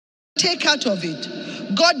take out of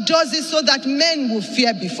it. God does it so that men will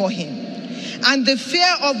fear before him. And the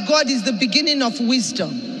fear of God is the beginning of wisdom.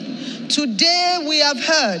 Today we have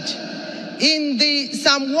heard in the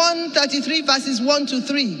Psalm 133 verses 1 to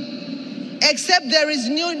 3, except there is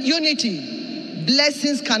new unity,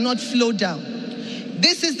 blessings cannot flow down.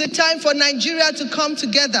 This is the time for Nigeria to come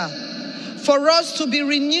together, for us to be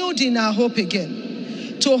renewed in our hope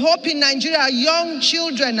again. To hope in Nigeria, young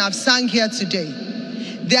children have sang here today.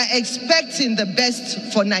 They are expecting the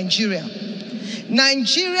best for Nigeria.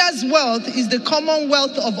 Nigeria's wealth is the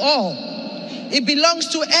commonwealth of all. It belongs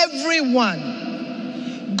to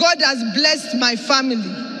everyone. God has blessed my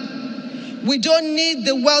family. We don't need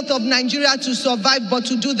the wealth of Nigeria to survive, but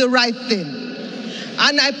to do the right thing.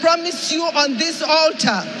 And I promise you on this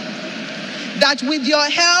altar that with your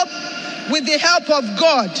help, with the help of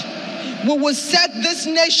God, we will set this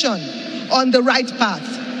nation on the right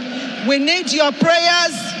path. We need your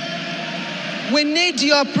prayers. We need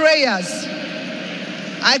your prayers.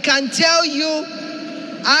 I can tell you,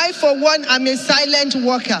 I for one am a silent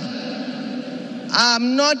worker.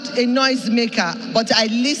 I'm not a noisemaker, but I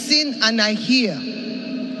listen and I hear.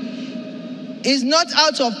 It's not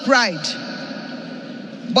out of pride,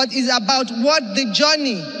 but it's about what the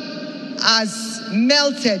journey has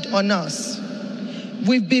melted on us.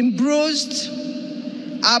 We've been bruised.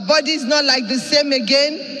 Our body is not like the same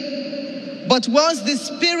again. But once the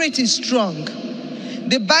spirit is strong,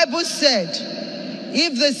 the Bible said,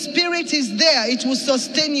 if the spirit is there, it will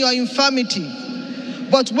sustain your infirmity.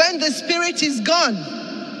 But when the spirit is gone,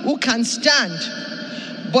 who can stand?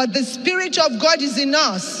 But the spirit of God is in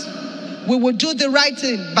us. We will do the right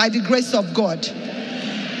thing by the grace of God.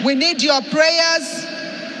 We need your prayers.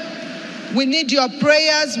 We need your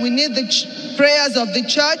prayers. We need the prayers of the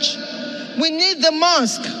church. We need the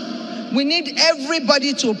mosque. We need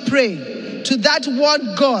everybody to pray to that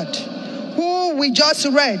one God who we just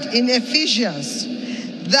read in Ephesians,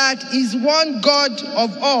 that is one God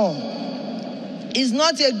of all. Is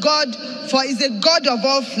not a God for, is a God of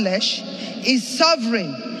all flesh, is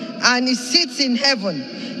sovereign, and he sits in heaven.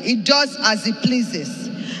 He does as he pleases.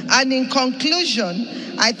 And in conclusion,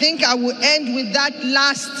 I think I will end with that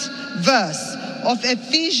last verse of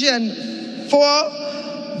Ephesians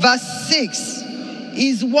 4 verse 6.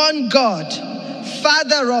 Is one God,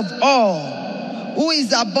 Father of all, who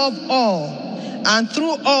is above all, and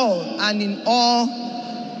through all, and in all,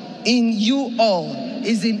 in you all,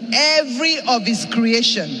 is in every of his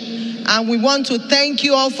creation. And we want to thank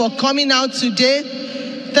you all for coming out today.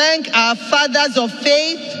 Thank our fathers of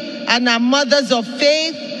faith and our mothers of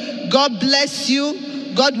faith. God bless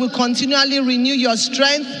you. God will continually renew your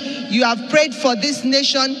strength. You have prayed for this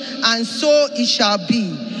nation, and so it shall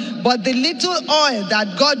be. But the little oil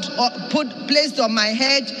that God placed on my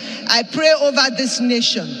head, I pray over this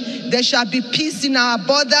nation. There shall be peace in our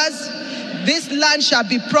borders. This land shall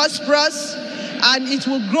be prosperous, and it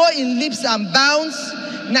will grow in leaps and bounds.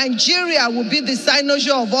 Nigeria will be the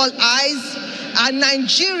cynosure of all eyes, and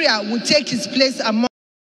Nigeria will take its place among